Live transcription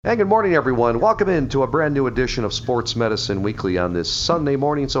And good morning, everyone. Welcome into a brand new edition of Sports Medicine Weekly on this Sunday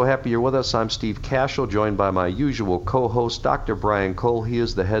morning. So happy you're with us. I'm Steve Cashel, joined by my usual co-host, Dr. Brian Cole. He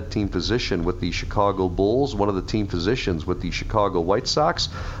is the head team physician with the Chicago Bulls, one of the team physicians with the Chicago White Sox,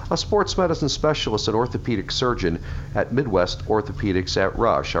 a sports medicine specialist and orthopedic surgeon at Midwest Orthopedics at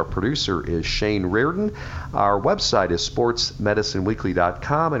Rush. Our producer is Shane Reardon. Our website is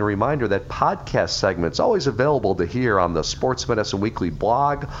sportsmedicineweekly.com. And a reminder that podcast segments always available to hear on the Sports Medicine Weekly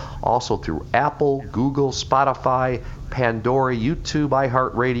blog, also through Apple, Google, Spotify, Pandora, YouTube,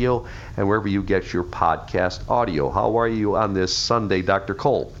 iHeartRadio, and wherever you get your podcast audio. How are you on this Sunday, Dr.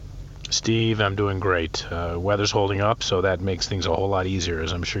 Cole? Steve, I'm doing great. Weather's holding up, so that makes things a whole lot easier,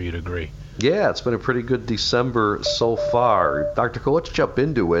 as I'm sure you'd agree. Yeah, it's been a pretty good December so far. Dr. Cole, let's jump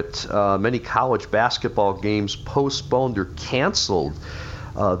into it. Many college basketball games postponed or canceled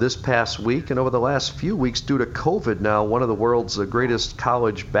this past week and over the last few weeks due to COVID. Now, one of the world's greatest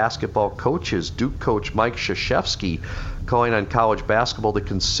college basketball coaches, Duke coach Mike Krzyzewski, calling on college basketball to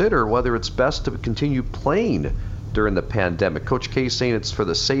consider whether it's best to continue playing during the pandemic. Coach K saying it's for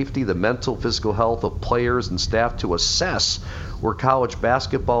the safety, the mental, physical health of players and staff to assess where college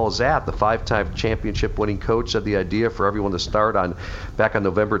basketball is at. The five-time championship winning coach said the idea for everyone to start back on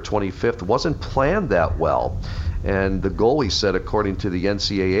November 25th wasn't planned that well. And the goal, he said, according to the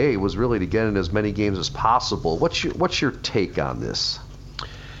NCAA, was really to get in as many games as possible. What's your take on this?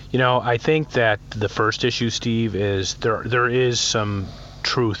 You know, I think that the first issue, Steve, is there is some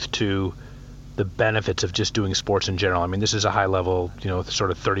truth to the benefits of just doing sports in general. I mean, this is a high level,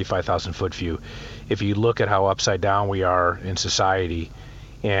 sort of 35,000 foot view. If you look at how upside down we are in society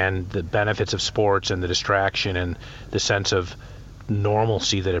and the benefits of sports and the distraction and the sense of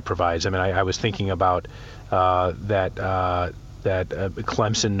normalcy that it provides. I mean, I was thinking about that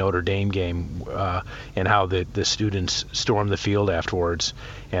Clemson Notre Dame game and how the students stormed the field afterwards,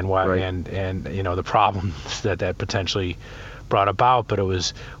 and why, right, and the problems that potentially brought about. But it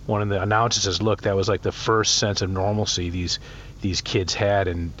was one of the announcers says, look, that was like the first sense of normalcy these kids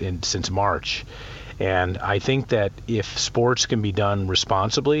had since March. And I think that if sports can be done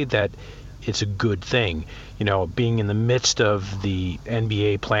responsibly, that it's a good thing. Being in the midst of the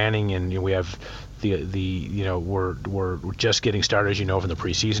NBA planning, and we have we're just getting started, as you know, from the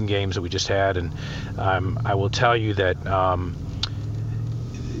preseason games that we just had, and I will tell you that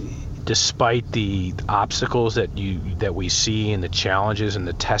despite the obstacles that we see and the challenges and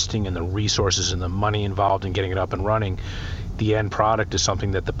the testing and the resources and the money involved in getting it up and running, the end product is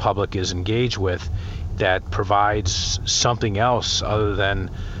something that the public is engaged with that provides something else other than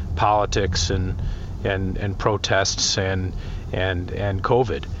politics and protests and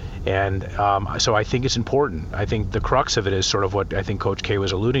COVID. And so I think it's important. I think the crux of it is sort of what I think Coach K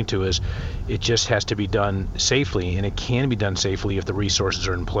was alluding to, is it just has to be done safely, and it can be done safely if the resources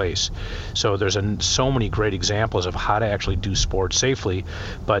are in place. So there's so many great examples of how to actually do sports safely,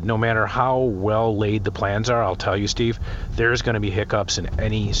 but no matter how well laid the plans are, I'll tell you, Steve, there's going to be hiccups in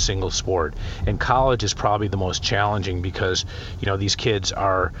any single sport. And college is probably the most challenging because, these kids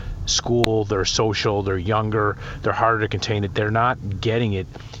are school, they're social, they're younger, they're harder to contain it. They're not getting it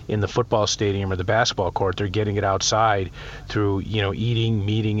in the football stadium or the basketball court. They're getting it outside through, eating,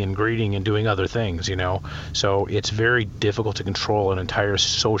 meeting, and greeting and doing other things, So it's very difficult to control an entire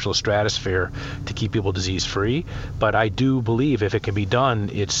social stratosphere to keep people disease free. But I do believe if it can be done,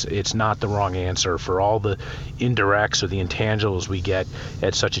 it's not the wrong answer for all the indirects or the intangibles we get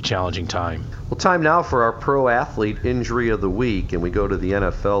at such a challenging time. Well, time now for our pro athlete injury of the week, and we go to the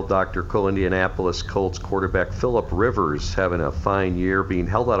NFL. Dr. Cole, Indianapolis Colts quarterback Phillip Rivers having a fine year, being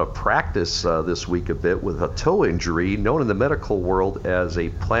held out of practice this week a bit with a toe injury known in the medical world as a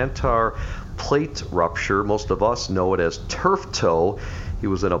plantar plate rupture. Most of us know it as turf toe. He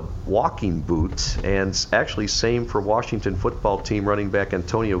was in a walking boot, and actually same for Washington football team running back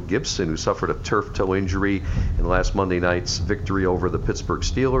Antonio Gibson, who suffered a turf toe injury in last Monday night's victory over the Pittsburgh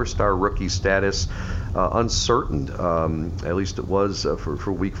Steelers. Star rookie status uncertain, at least it was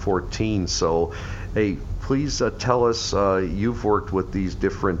for Week 14. So, hey, please tell us, you've worked with these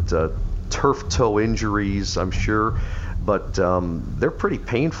different turf toe injuries, I'm sure, but they're pretty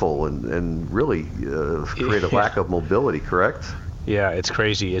painful and really create a lack of mobility, correct? Yeah, it's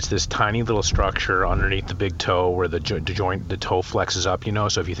crazy. It's this tiny little structure underneath the big toe where the toe flexes up,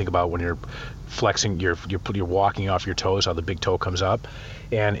 So if you think about when you're flexing, you're walking off your toes, how the big toe comes up.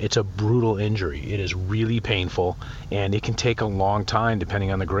 And it's a brutal injury. It is really painful, and it can take a long time,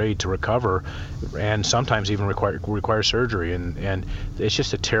 depending on the grade, to recover, and sometimes even require surgery. And it's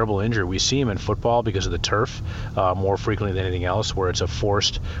just a terrible injury. We see them in football because of the turf more frequently than anything else, where it's a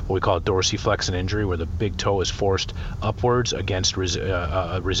forced, what we call a dorsiflexon injury, where the big toe is forced upwards against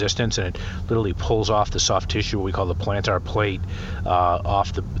robust resistance, and it literally pulls off the soft tissue, what we call the plantar plate,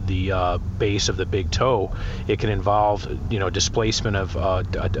 off the base of the big toe. It can involve, displacement of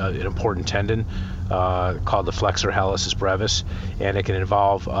an important tendon called the flexor hallucis brevis, and it can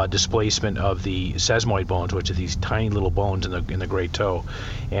involve displacement of the sesamoid bones, which are these tiny little bones in the great toe,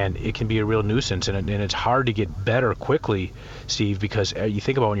 and it can be a real nuisance. And it's hard to get better quickly, Steve, because you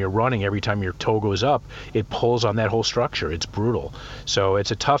think about when you're running, every time your toe goes up, it pulls on that whole structure. It's brutal. So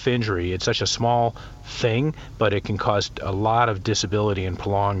it's a tough injury. It's such a small thing, but it can cause a lot of disability and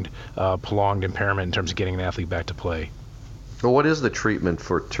prolonged impairment in terms of getting an athlete back to play. Well, what is the treatment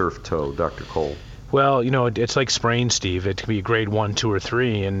for turf toe, Dr. Cole? Well, it's like sprain, Steve. It can be a grade 1, 2, or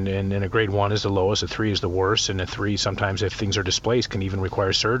 3, and a grade 1 is the lowest, a 3 is the worst, and a 3 sometimes, if things are displaced, can even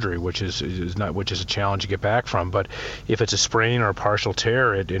require surgery, which is a challenge to get back from. But if it's a sprain or a partial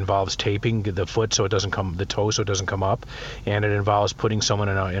tear, it involves taping the foot the toe so it doesn't come up, and it involves putting someone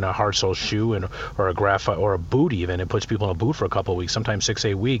in a hard sole shoe or a graphite or a boot even. It puts people in a boot for a couple of weeks, sometimes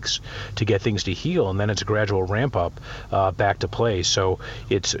 6-8 weeks, to get things to heal, and then it's a gradual ramp up back to play. So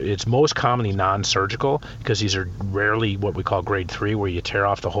it's most commonly non-surgical, because these are rarely what we call grade 3, where you tear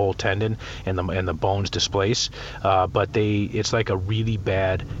off the whole tendon and the bones displace. But it's like a really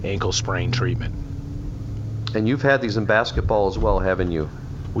bad ankle sprain treatment. And you've had these in basketball as well, haven't you?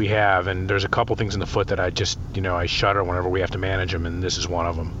 We have, and there's a couple things in the foot that I just, I shudder whenever we have to manage them, and this is one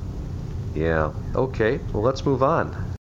of them. Yeah. Okay. Well, let's move on.